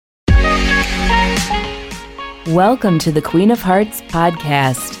Welcome to the Queen of Hearts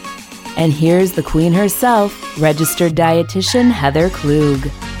podcast. And here's the queen herself, registered dietitian Heather Klug.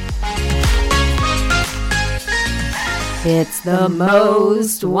 It's the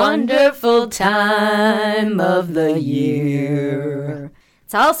most wonderful time of the year.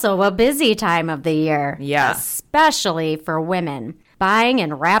 It's also a busy time of the year. Yeah. Especially for women. Buying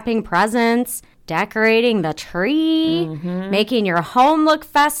and wrapping presents, decorating the tree, making your home look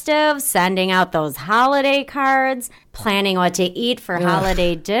festive, sending out those holiday cards, planning what to eat for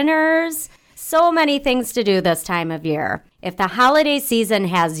holiday dinners. So many things to do this time of year. If the holiday season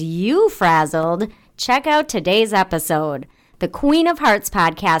has you frazzled, check out today's episode. The Queen of Hearts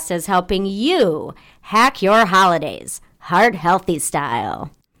podcast is helping you hack your holidays, heart healthy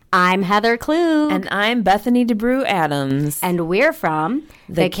style. I'm Heather Klug. And I'm Bethany DeBrew Adams. And we're from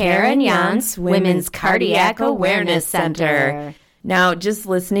the Karen Yontz Women's Cardiac Awareness Center. Now, just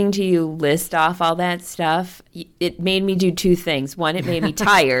listening to you list off all that stuff, it made me do two things. One, it made me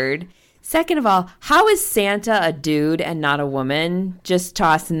tired. Second of all, how is Santa a dude and not a woman? Just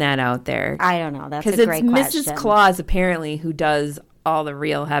tossing that out there. I don't know. That's a great question. Because it's Mrs. Claus, apparently, who does all the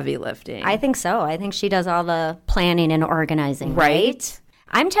real heavy lifting. I think so. I think she does all the planning and organizing, right?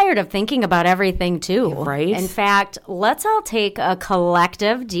 I'm tired of thinking about everything, too. Right. In fact, let's all take a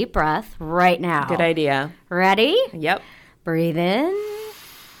collective deep breath right now. Good idea. Ready? Yep. Breathe in.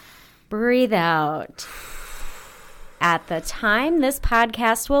 Breathe out. At the time this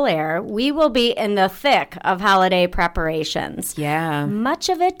podcast will air, we will be in the thick of holiday preparations. Yeah. Much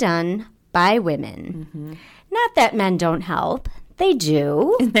of it done by women. Not that men don't help. They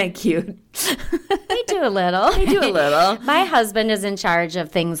do. Isn't that cute? They do a little. They do a little. My husband is in charge of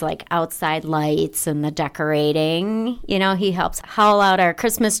things like outside lights and the decorating. You know, he helps haul out our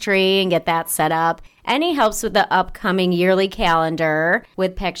Christmas tree and get that set up. And he helps with the upcoming yearly calendar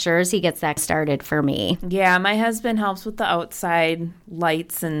with pictures. He gets that started for me. Yeah, my husband helps with the outside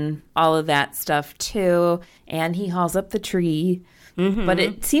lights and all of that stuff, too. And he hauls up the tree. But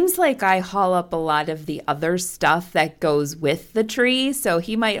it seems like I haul up a lot of the other stuff that goes with the tree. So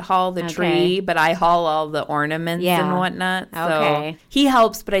he might haul the tree, but I haul all the ornaments and whatnot. So he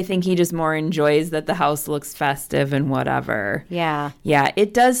helps, but I think he just more enjoys that the house looks festive and whatever. Yeah. Yeah,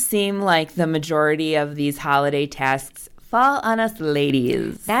 it does seem like the majority of these holiday tasks fall on us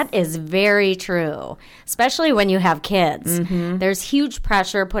ladies. That is very true, especially when you have kids. There's huge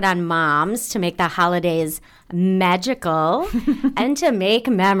pressure put on moms to make the holidays magical and to make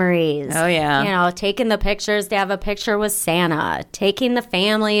memories. Oh, yeah. You know, taking the pictures to have a picture with Santa, taking the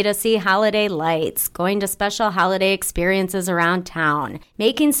family to see holiday lights, going to special holiday experiences around town,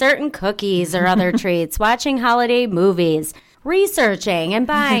 making certain cookies or other treats, watching holiday movies, researching and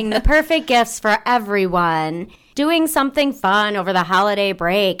buying the perfect gifts for everyone, doing something fun over the holiday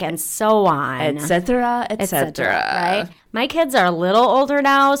break, and so on. Etc., etc. Right? My kids are a little older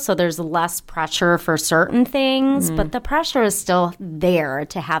now, so there's less pressure for certain things, but the pressure is still there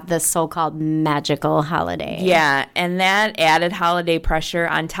to have this so-called magical holiday. Yeah, and that added holiday pressure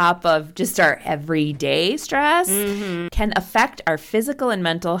on top of just our everyday stress can affect our physical and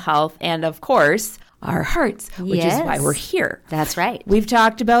mental health and, of course, our hearts, which is why we're here. That's right. We've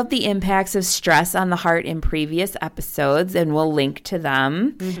talked about the impacts of stress on the heart in previous episodes, and we'll link to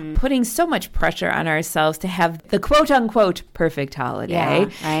them. Putting so much pressure on ourselves to have the quote-unquote perfect holiday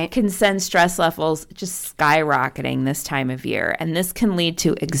can send stress levels just skyrocketing this time of year, and this can lead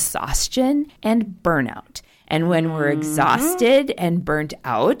to exhaustion and burnout. And when we're exhausted and burnt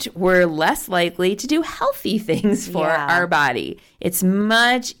out, we're less likely to do healthy things for our body. It's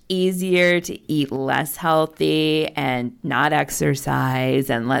much easier to eat less healthy and not exercise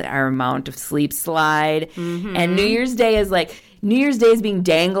and let our amount of sleep slide. And New Year's Day is being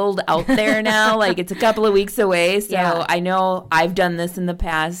dangled out there now. Like, it's a couple of weeks away. So I know I've done this in the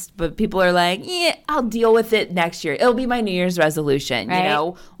past, but people are like, yeah, I'll deal with it next year. It'll be my New Year's resolution. Right? You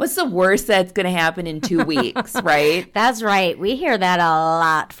know, what's the worst that's going to happen in 2 weeks, right? That's right. We hear that a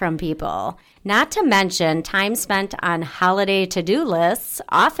lot from people. Not to mention, time spent on holiday to-do lists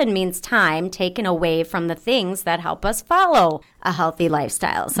often means time taken away from the things that help us follow a healthy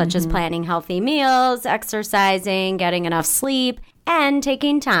lifestyle, such as planning healthy meals, exercising, getting enough sleep, and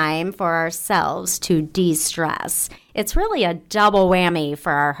taking time for ourselves to de-stress. It's really a double whammy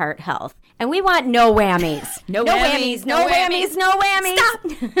for our heart health. And we want no whammies. No whammies.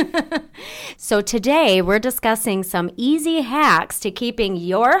 Stop. So today we're discussing some easy hacks to keeping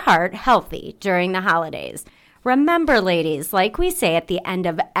your heart healthy during the holidays. Remember, ladies, like we say at the end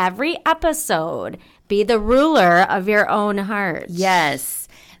of every episode, be the ruler of your own heart. Yes.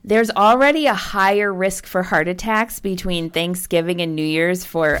 There's already a higher risk for heart attacks between Thanksgiving and New Year's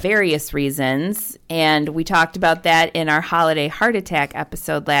for various reasons. And we talked about that in our holiday heart attack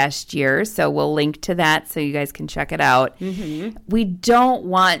episode last year. So we'll link to that so you guys can check it out. Mm-hmm. We don't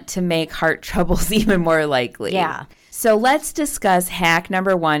want to make heart troubles even more likely. Yeah. So let's discuss hack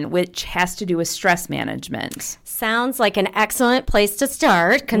number 1, which has to do with stress management. Sounds like an excellent place to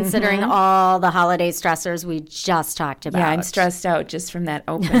start, considering all the holiday stressors we just talked about. Yeah, I'm stressed out just from that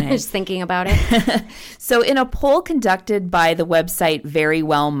opening. Just thinking about it. So in a poll conducted by the website Very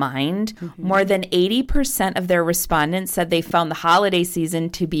Well Mind, more than 80% of their respondents said they found the holiday season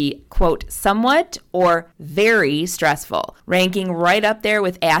to be, quote, somewhat or very stressful, ranking right up there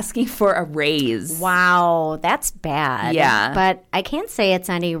with asking for a raise. Wow, that's bad. Yeah. But I can't say it's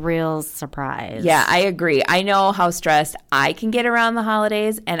any real surprise. Yeah, I agree. I know how stressed I can get around the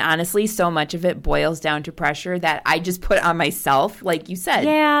holidays, and honestly, so much of it boils down to pressure that I just put on myself, like you said.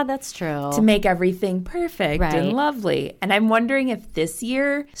 Yeah, that's true. To make everything perfect and lovely. And I'm wondering if this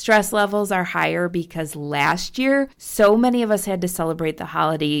year stress levels are higher because last year, so many of us had to celebrate the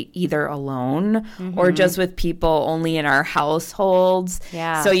holiday either alone or just with people only in our households.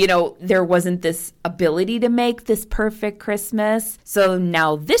 Yeah. So, there wasn't this ability to make this perfect Christmas. So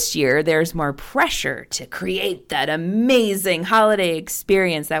now this year, there's more pressure to create that amazing holiday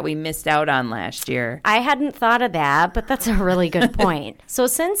experience that we missed out on last year. I hadn't thought of that, but that's a really good point. So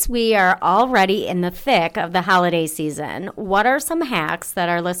since we are already in the thick of the holiday season, what are some hacks that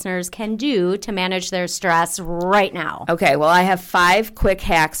our listeners can do to manage their stress right now? Okay, well, I have 5 quick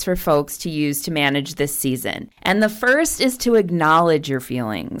hacks for folks to use to manage this season. And the first is to acknowledge your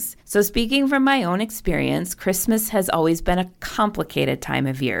feelings. So speaking from my own experience, Christmas has always been a complicated time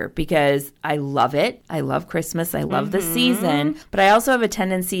of year because I love it. I love Christmas. I love the season. But I also have a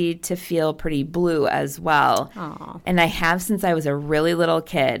tendency to feel pretty blue as well. Aww. And I have since I was a really little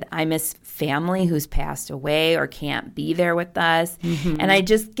kid. I miss family who's passed away or can't be there with us. And I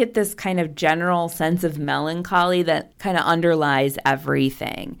just get this kind of general sense of melancholy that kind of underlies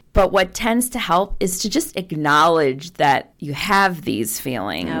everything. But what tends to help is to just acknowledge that you have these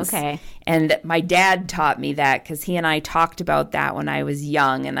feelings. Okay. And my dad taught me that because he and I talked about that when I was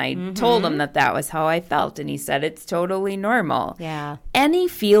young. And I told him that was how I felt. And he said it's totally normal. Yeah. Any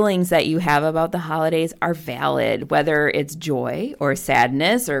feelings that you have about the holidays are valid, whether it's joy or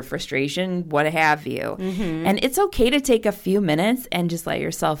sadness or frustration, what have you. And it's okay to take a few minutes and just let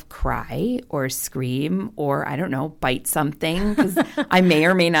yourself cry or scream or, I don't know, bite something. Because I may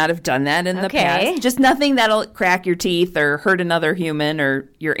or may not have done that in the past. Just nothing that'll crack your teeth or hurt another human or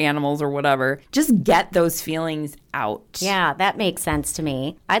your animals or whatever. Just get those feelings out. Yeah, that makes sense to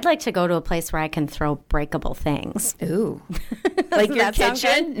me. I'd like to go to a place where I can throw breakable things. Ooh. Like your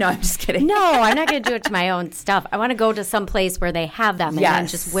kitchen? No, I'm just kidding. No, I'm not going to do it to my own stuff. I want to go to some place where they have them and then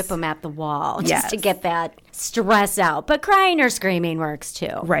just whip them at the wall just to get that stress out. But crying or screaming works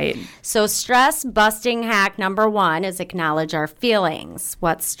too. Right. So stress busting hack number 1 is acknowledge our feelings.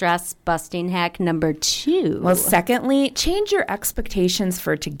 What's stress busting hack number 2? Well, secondly, change your expectations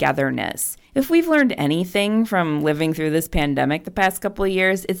for togetherness. If we've learned anything from living through this pandemic the past couple of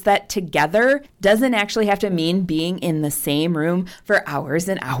years, it's that together doesn't actually have to mean being in the same room for hours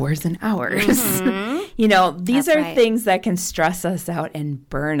and hours and hours. These are things that can stress us out and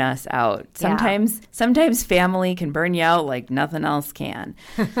burn us out. Sometimes family can burn you out like nothing else can.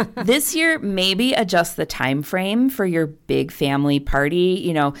 This year, maybe adjust the time frame for your big family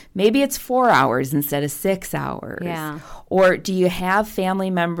party. Maybe it's 4 hours instead of 6 hours. Yeah. Or do you have family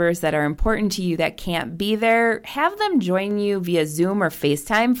members that are important to you that can't be there? Have them join you via Zoom or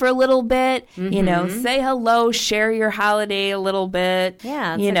FaceTime for a little bit. Say hello, share your holiday a little bit.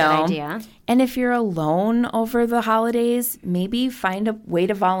 Yeah, that's a good idea. And if you're alone over the holidays, maybe find a way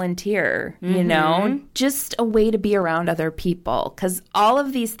to volunteer, just a way to be around other people. Because all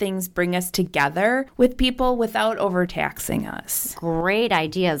of these things bring us together with people without overtaxing us. Great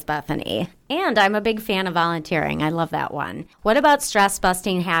ideas, Bethany. And I'm a big fan of volunteering. I love that one. What about stress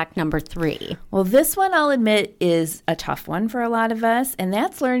busting hack number 3? Well, this one, I'll admit, is a tough one for a lot of us, and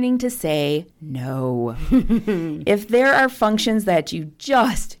that's learning to say no. If there are functions that you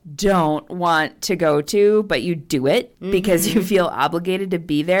just don't want to go to, but you do it because you feel obligated to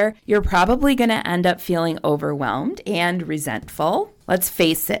be there, you're probably going to end up feeling overwhelmed and resentful. let's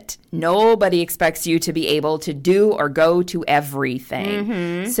face it, nobody expects you to be able to do or go to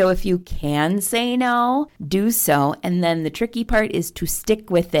everything. So if you can say no, do so. And then the tricky part is to stick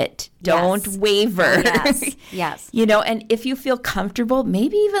with it. Don't waver. Yes. You know, and if you feel comfortable,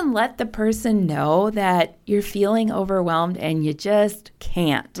 maybe even let the person know that you're feeling overwhelmed and you just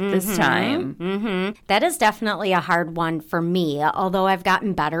can't this time. That is definitely a hard one for me, although I've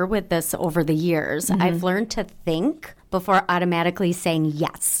gotten better with this over the years. I've learned to think before automatically saying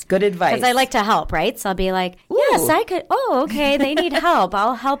yes. Good advice. Because I like to help, right? So I'll be like, yes, I could. Oh, okay, they need help.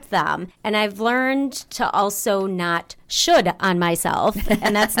 I'll help them. And I've learned to also not should on myself,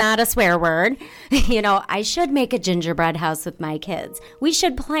 and that's not a swear word. You know, I should make a gingerbread house with my kids. We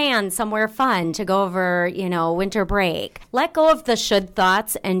should plan somewhere fun to go over, you know, winter break. Let go of the should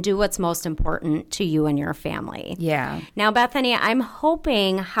thoughts and do what's most important to you and your family. Yeah. Now, Bethany, I'm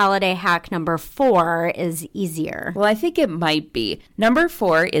hoping holiday hack number 4 is easier. Well, I think it might be. Number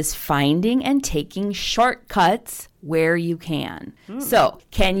 4 is finding and taking shortcuts where you can. So,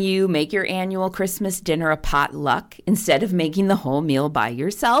 can you make your annual Christmas dinner a potluck instead of making the whole meal by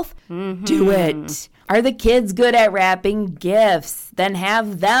yourself? Do it. Are the kids good at wrapping gifts? Then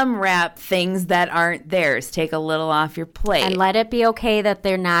have them wrap things that aren't theirs. Take a little off your plate. And let it be okay that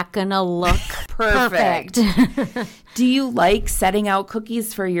they're not going to look perfect. Do you like setting out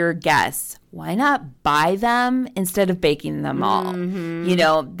cookies for your guests? Why not buy them instead of baking them all? You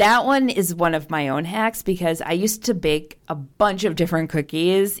know, that one is one of my own hacks because I used to bake a bunch of different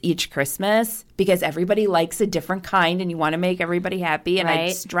cookies each Christmas because everybody likes a different kind and you want to make everybody happy. And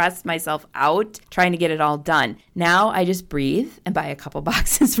I stress myself out trying to get it all done. Now I just breathe and buy a couple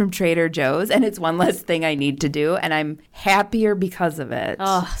boxes from Trader Joe's and it's one less thing I need to do. And I'm happier because of it.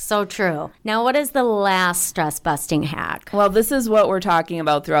 Oh, so true. Now, what is the last stress busting hack? Well, this is what we're talking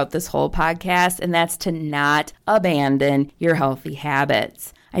about throughout this whole podcast, and that's to not abandon your healthy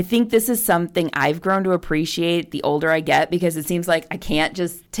habits. I think this is something I've grown to appreciate the older I get because it seems like I can't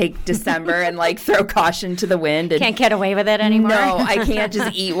just take December and like throw caution to the wind. And can't get away with it anymore. No, I can't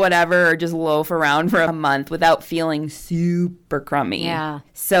just eat whatever or just loaf around for a month without feeling super crummy. Yeah.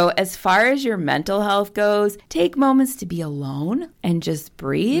 So as far as your mental health goes, take moments to be alone and just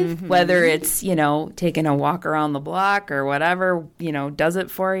breathe, whether it's, you know, taking a walk around the block or whatever, you know, does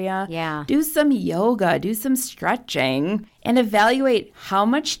it for you. Yeah. Do some yoga, do some stretching. And evaluate how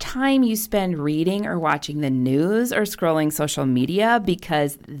much time you spend reading or watching the news or scrolling social media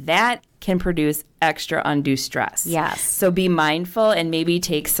because that can produce extra undue stress. Yes. So be mindful and maybe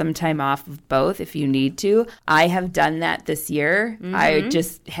take some time off of both if you need to. I have done that this year. I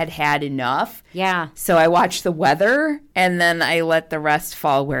just had enough. Yeah. So I watched the weather and then I let the rest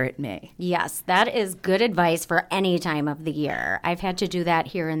fall where it may. Yes, that is good advice for any time of the year. I've had to do that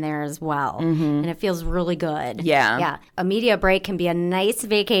here and there as well. And it feels really good. Yeah. Yeah. A media break can be a nice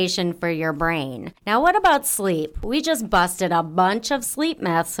vacation for your brain. Now, what about sleep? We just busted a bunch of sleep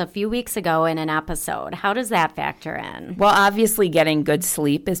myths a few weeks ago in an episode. How does that factor in? Well, obviously getting good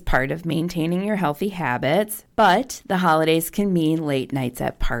sleep is part of maintaining your healthy habits, but the holidays can mean late nights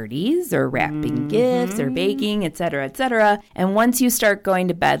at parties or wrapping gifts or baking, etc., etc. And once you start going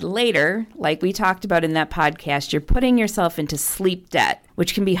to bed later, like we talked about in that podcast, you're putting yourself into sleep debt,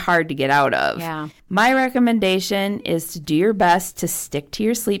 which can be hard to get out of. Yeah. My recommendation is to do your best to stick to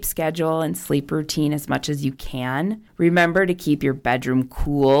your sleep schedule and sleep routine as much as you can. Remember to keep your bedroom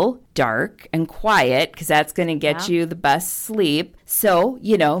cool, dark, and quiet because that's going to get you the best sleep. So,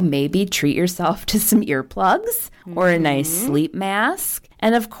 you know, maybe treat yourself to some earplugs or a nice sleep mask.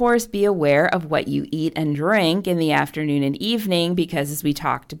 And of course, be aware of what you eat and drink in the afternoon and evening because as we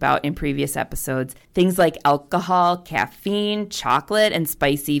talked about in previous episodes, things like alcohol, caffeine, chocolate, and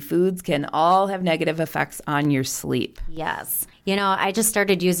spicy foods can all have negative effects on your sleep. Yes. You know, I just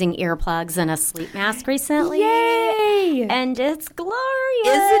started using earplugs and a sleep mask recently. Yay! And it's glorious.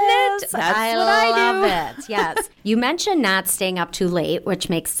 Isn't it? That's I what I do. love it. Yes. You mentioned not staying up too late, which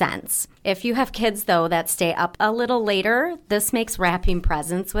makes sense. If you have kids, though, that stay up a little later, this makes wrapping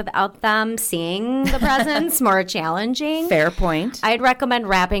presents without them seeing the presents more challenging. Fair point. I'd recommend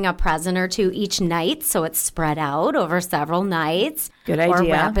wrapping a present or two each night so it's spread out over several nights. Good idea. Or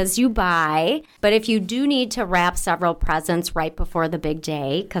wrap as you buy. But if you do need to wrap several presents right before the big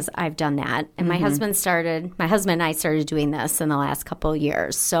day, because I've done that, and my husband and I started doing this in the last couple of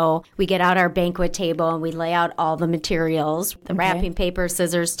years. So we get out our banquet table and we lay out all the materials, the wrapping paper,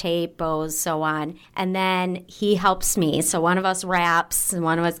 scissors, tape, bows, so on. And then he helps me. So one of us wraps and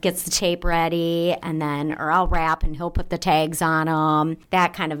one of us gets the tape ready, and then, or I'll wrap and he'll put the tags on them,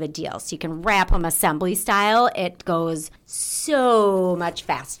 that kind of a deal. So you can wrap them assembly style. It goes so so much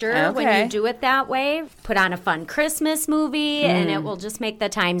faster when you do it that way. Put on a fun Christmas movie, and it will just make the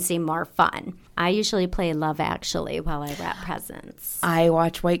time seem more fun. I usually play Love Actually while I wrap presents. I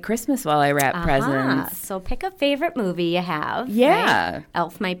watch White Christmas while I wrap presents. So pick a favorite movie you have. Yeah. Right?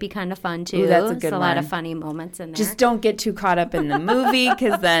 Elf might be kind of fun, too. Ooh, that's a good There's a one. lot of funny moments in there. Just don't get too caught up in the movie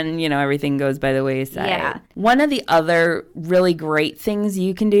because then, everything goes by the wayside. Yeah. One of the other really great things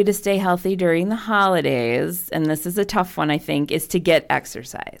you can do to stay healthy during the holidays, and this is a tough one, I think, is to get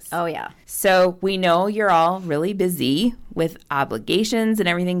exercise. Oh, yeah. So we know you're all really busy with obligations and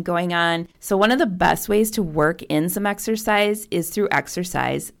everything going on. So one of the best ways to work in some exercise is through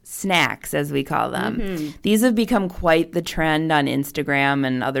exercise snacks, as we call them. Mm-hmm. These have become quite the trend on Instagram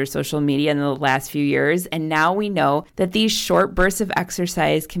and other social media in the last few years. And now we know that these short bursts of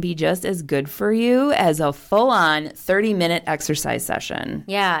exercise can be just as good for you as a full-on 30-minute exercise session.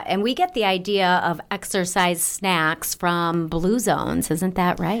 Yeah, and we get the idea of exercise snacks from Blue Zones. Isn't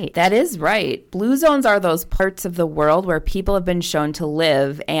that right? That is right. Blue zones are those parts of the world where people have been shown to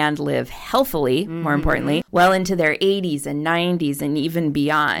live and live healthily, more importantly, well into their 80s and 90s and even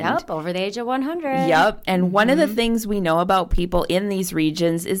beyond. Yep, over the age of 100. Yep. And one of the things we know about people in these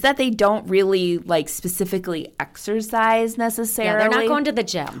regions is that they don't really specifically exercise necessarily. Yeah, they're not going to the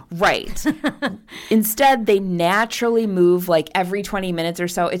gym. Right. Instead, they naturally move every 20 minutes or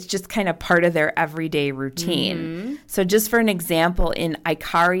so. It's just kind of part of their everyday routine. So just for an example, in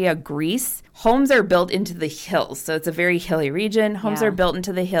Ikaria, Greece, homes are built into the hills. So it's a very hilly region. Homes are built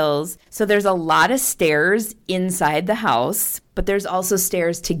into the hills. So there's a lot of stairs inside the house, but there's also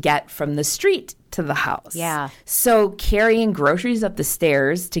stairs to get from the street to the house. Yeah. So carrying groceries up the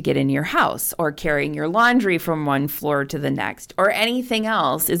stairs to get in your house, or carrying your laundry from one floor to the next, or anything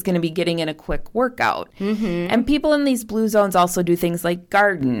else is going to be getting in a quick workout. And people in these blue zones also do things like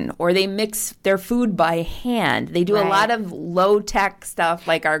garden, or they mix their food by hand. They do a lot of low-tech stuff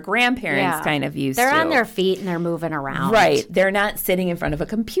like our grandparents kind of used to. They're on their feet and they're moving around. Right. They're not sitting in front of a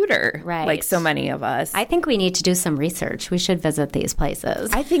computer right. like so many of us. I think we need to do some research. We should visit these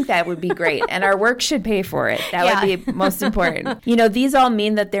places. I think that would be great. And our work should pay for it. That would be most important. These all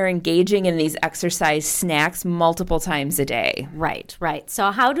mean that they're engaging in these exercise snacks multiple times a day. Right, right. So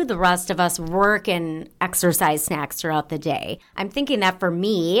how do the rest of us work in exercise snacks throughout the day? I'm thinking that for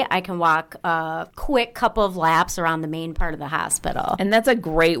me, I can walk a quick couple of laps around the main part of the hospital. And that's a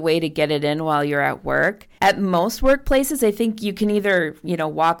great way to get it in while you're at work. At most workplaces, I think you can either,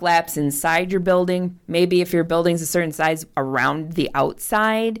 walk laps inside your building. Maybe if your building's a certain size, around the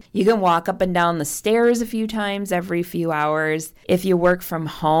outside. You can walk up and down the stairs a few times every few hours. If you work from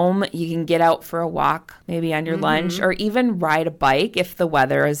home, you can get out for a walk, maybe on your lunch, or even ride a bike if the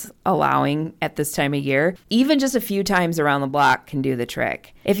weather is allowing at this time of year. Even just a few times around the block can do the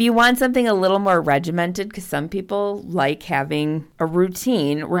trick. If you want something a little more regimented, because some people like having a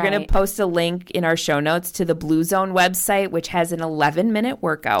routine, we're going to post a link in our show notes to the Blue Zone website, which has an 11-minute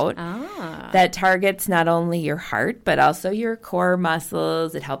workout that targets not only your heart, but also your core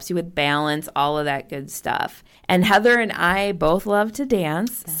muscles. It helps you with balance, all of that good stuff. And Heather and I both love to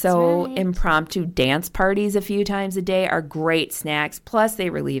dance. Impromptu dance parties a few times a day are great snacks. Plus, they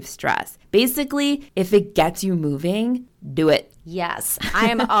relieve stress. Basically, if it gets you moving, do it. Yes, I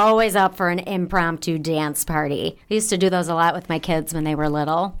am always up for an impromptu dance party. I used to do those a lot with my kids when they were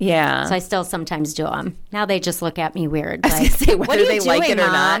little. Yeah. So I still sometimes do them. Now they just look at me weird. I was going to say, whether they like it or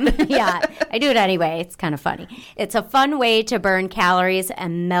not. Yeah, I do it anyway. It's kind of funny. It's a fun way to burn calories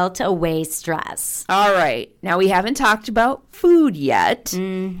and melt away stress. All right. Now, we haven't talked about food yet.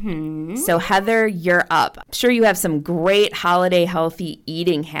 So, Heather, you're up. I'm sure you have some great holiday healthy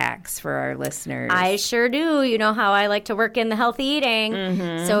eating hacks for our listeners. I sure do. You know how I like to work in the healthy eating.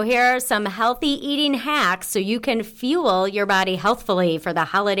 So here are some healthy eating hacks so you can fuel your body healthfully for the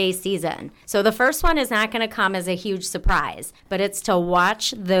holiday season. So the first one is not going to come as a huge surprise, but it's to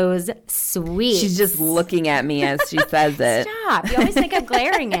watch those sweets. She's just looking at me as she says it. Stop. You always think I'm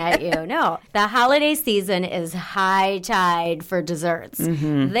glaring at you. No. The holiday season is high tide for desserts.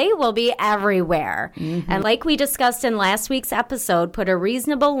 They will be everywhere. And like we discussed in last week's episode, put a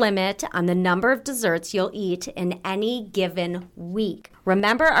reasonable limit on the number of desserts you'll eat in any given week.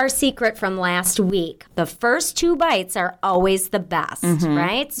 Remember our secret from last week. The first 2 bites are always the best,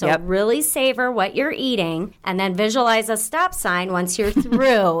 right? So really savor what you're eating and then visualize a stop sign once you're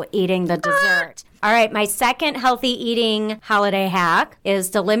through eating the dessert. All right, my second healthy eating holiday hack is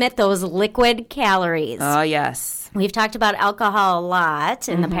to limit those liquid calories. Oh, yes. We've talked about alcohol a lot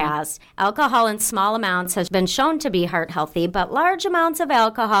in the past. Alcohol in small amounts has been shown to be heart healthy, but large amounts of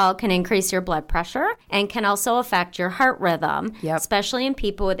alcohol can increase your blood pressure and can also affect your heart rhythm, especially in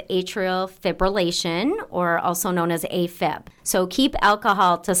people with atrial fibrillation, or also known as AFib. So keep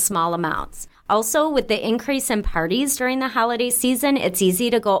alcohol to small amounts. Also, with the increase in parties during the holiday season, it's easy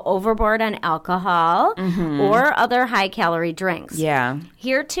to go overboard on alcohol or other high-calorie drinks. Yeah.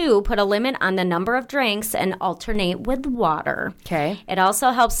 Here, too, put a limit on the number of drinks and alternate with water. Okay. It also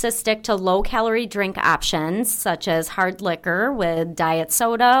helps to stick to low-calorie drink options, such as hard liquor with diet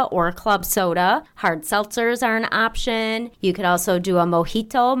soda or club soda. Hard seltzers are an option. You could also do a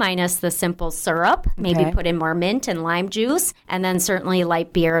mojito minus the simple syrup. Maybe put in more mint and lime juice. And then certainly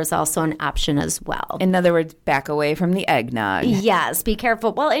light beer is also an option as well. In other words, back away from the eggnog. Yes, be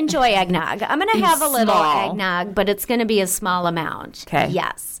careful. Well, enjoy eggnog. I'm going to have a little eggnog, but it's going to be a small amount. Okay.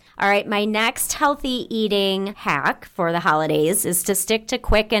 Yes. All right, my next healthy eating hack for the holidays is to stick to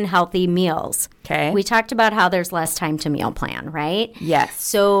quick and healthy meals. Okay. We talked about how there's less time to meal plan, right? Yes.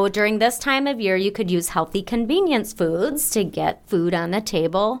 So during this time of year, you could use healthy convenience foods to get food on the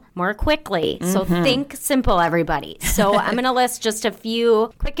table more quickly. So think simple, everybody. So I'm going to list just a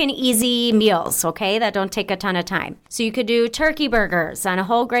few quick and easy meals, okay, that don't take a ton of time. So you could do turkey burgers on a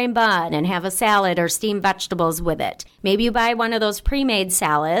whole grain bun and have a salad or steamed vegetables with it. Maybe you buy one of those pre-made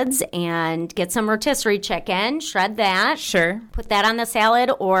salads and get some rotisserie chicken, shred that. Sure. Put that on the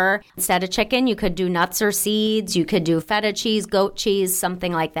salad, or instead of chicken, you could do nuts or seeds. You could do feta cheese, goat cheese,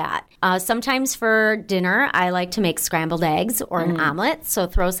 something like that. Sometimes for dinner, I like to make scrambled eggs or an omelet. So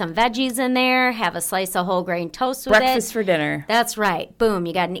throw some veggies in there, have a slice of whole grain toast with Breakfast for dinner. That's right. Boom,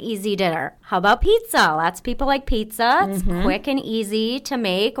 you got an easy dinner. How about pizza? Lots of people like pizza. It's quick and easy to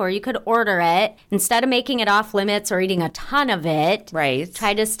make, or you could order it. Instead of making it off limits or eating a ton of it, Right.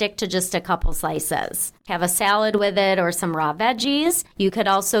 try to stick to just a couple slices. Have a salad with it or some raw veggies. You could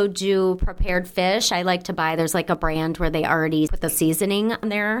also do prepared fish. I like to buy, there's like a brand where they already put the seasoning on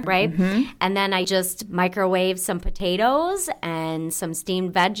there, right? And then I just microwave some potatoes and some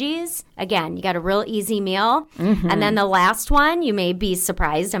steamed veggies. Again, you got a real easy meal. And then the last one, you may be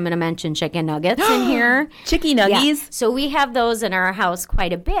surprised, I'm going to mention chicken nuggets in here. Chicky nuggies. Yeah. So we have those in our house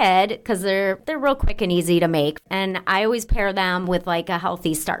quite a bit because they're real quick and easy to make. And I always pair them with like a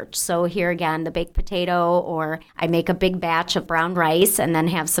healthy starch. So here again, the baked potato, or I make a big batch of brown rice and then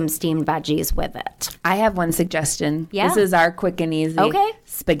have some steamed veggies with it. I have one suggestion. Yeah. This is our quick and easy. Okay.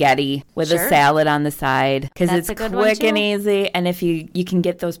 Spaghetti with a salad on the side, because That's it's a good one, quick and too. easy. And if you can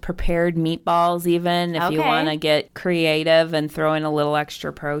get those prepared meatballs, even if you want to get creative and throw in a little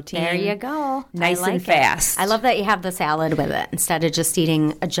extra protein. There you go. Nice I like and it. fast. I love that you have the salad with it instead of just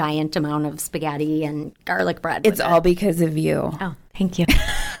eating a giant amount of spaghetti and garlic bread. It's all because of you. Oh, thank you.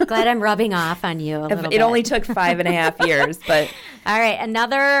 Glad I'm rubbing off on you a little bit. It only took 5.5 years, but All right,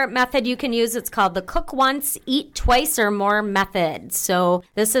 another method you can use, it's called the cook once, eat twice or more method. So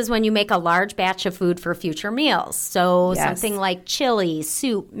this is when you make a large batch of food for future meals. So something like chili,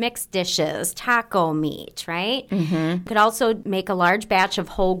 soup, mixed dishes, taco meat, right? You could also make a large batch of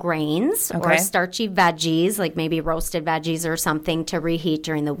whole grains or starchy veggies, like maybe roasted veggies or something to reheat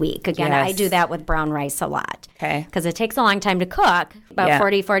during the week. Again, I do that with brown rice a lot. Okay. Because it takes a long time to cook, about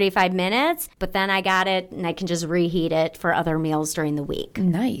 40, 45 minutes, but then I got it and I can just reheat it for other meals during the week.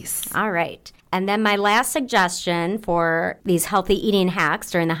 Nice. All right. And then my last suggestion for these healthy eating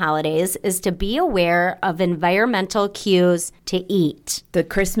hacks during the holidays is to be aware of environmental cues to eat. The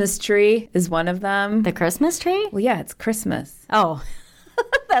Christmas tree is one of them. The Christmas tree? Well, yeah, it's Christmas. Oh,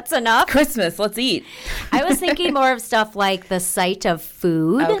 that's enough. Christmas, let's eat. I was thinking more of stuff like the sight of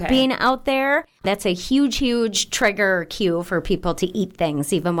food being out there. That's a huge, huge trigger cue for people to eat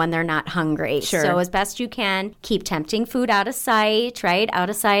things even when they're not hungry. Sure. So as best you can, keep tempting food out of sight, right? Out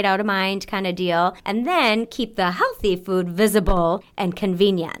of sight, out of mind kind of deal. And then keep the healthy food visible and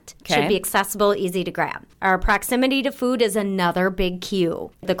convenient. Should be accessible, easy to grab. Our proximity to food is another big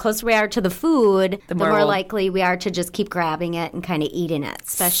cue. The closer we are to the food, the more likely we are to just keep grabbing it and kind of eating it.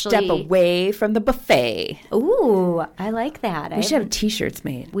 Especially step away from the buffet. Ooh, I like that. We should have T-shirts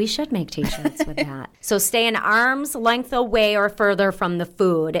made. We should make T-shirts with that. So stay an arm's length away or further from the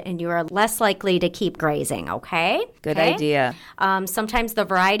food, and you are less likely to keep grazing, okay? Good idea. Sometimes the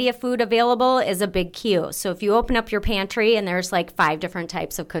variety of food available is a big cue. So if you open up your pantry and there's like 5 different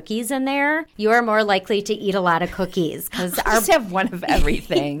types of cookies in there, you are more likely to eat a lot of cookies. Because just have one of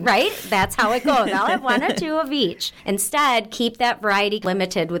everything. Right? That's how it goes. I'll have 1 or 2 of each. Instead, keep that variety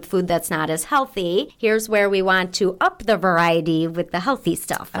limited with food that's not as healthy. Here's where we want to up the variety with the healthy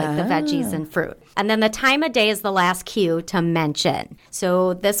stuff, like the veggies and fruit. And then the time of day is the last cue to mention.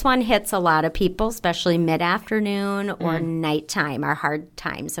 So this one hits a lot of people, especially mid-afternoon or nighttime, our hard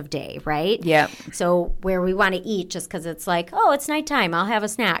times of day, right? Yeah. So where we want to eat just because it's like, oh, it's nighttime, I'll have a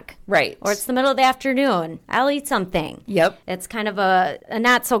snack. Right. Or it's the middle of the afternoon. I'll eat something. Yep. It's kind of a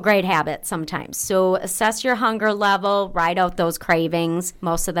not so great habit sometimes. So assess your hunger level, ride out those cravings.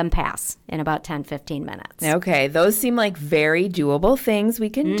 Most of them pass in about 10, 15 minutes. Okay. Those seem like very doable things we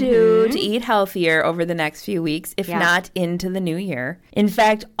can do to eat healthier over the next few weeks, if not into the new year. In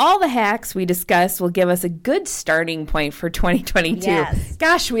fact, all the hacks we discuss will give us a good starting point for 2022. Yes.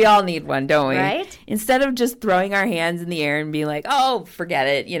 Gosh, we all need one, don't we? Right? Instead of just throwing our hands in the air and being like, oh, forget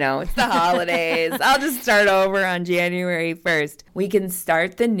it, it's the holidays. I'll just start over on January 1st. We can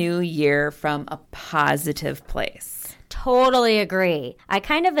start the new year from a positive place. Totally agree. I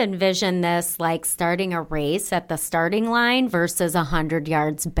kind of envision this like starting a race at the starting line versus 100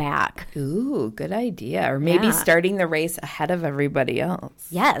 yards back. Ooh, good idea. Or maybe starting the race ahead of everybody else.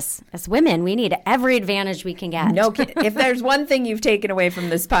 Yes. As women, we need every advantage we can get. No kidding. If there's one thing you've taken away from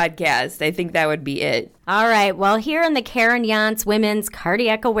this podcast, I think that would be it. All right. Well, here in the Karen Yontz Women's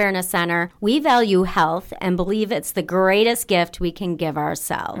Cardiac Awareness Center, we value health and believe it's the greatest gift we can give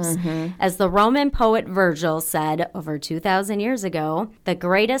ourselves. As the Roman poet Virgil said over 2,000 years ago, the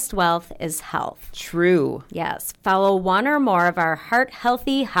greatest wealth is health. True. Yes. Follow one or more of our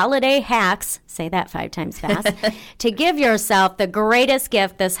heart-healthy holiday hacks, say that 5 times fast, to give yourself the greatest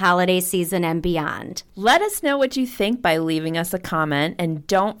gift this holiday season and beyond. Let us know what you think by leaving us a comment, and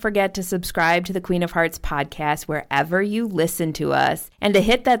don't forget to subscribe to the Queen of Hearts podcast wherever you listen to us, and to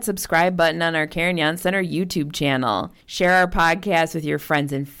hit that subscribe button on our Karen Yontz Center YouTube channel. Share our podcast with your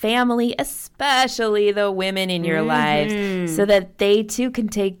friends and family, especially the women in your lives, so that they too can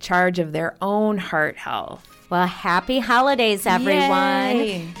take charge of their own heart health. Well, happy holidays, everyone.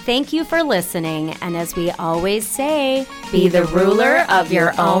 Yay. Thank you for listening. And as we always say, be the ruler of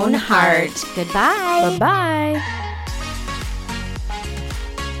your own heart. Goodbye. Bye-bye.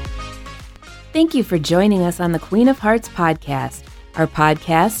 Thank you for joining us on the Queen of Hearts podcast. Our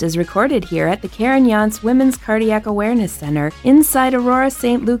podcast is recorded here at the Karen Yontz Women's Cardiac Awareness Center inside Aurora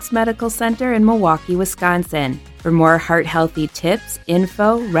St. Luke's Medical Center in Milwaukee, Wisconsin. For more heart-healthy tips,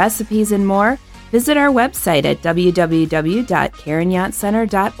 info, recipes, and more, visit our website at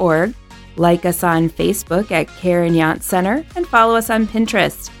www.karenyontcenter.org, like us on Facebook at Karen Yontz Center, and follow us on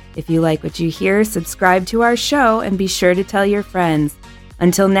Pinterest. If you like what you hear, subscribe to our show and be sure to tell your friends.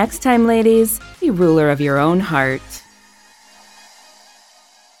 Until next time, ladies, be ruler of your own heart.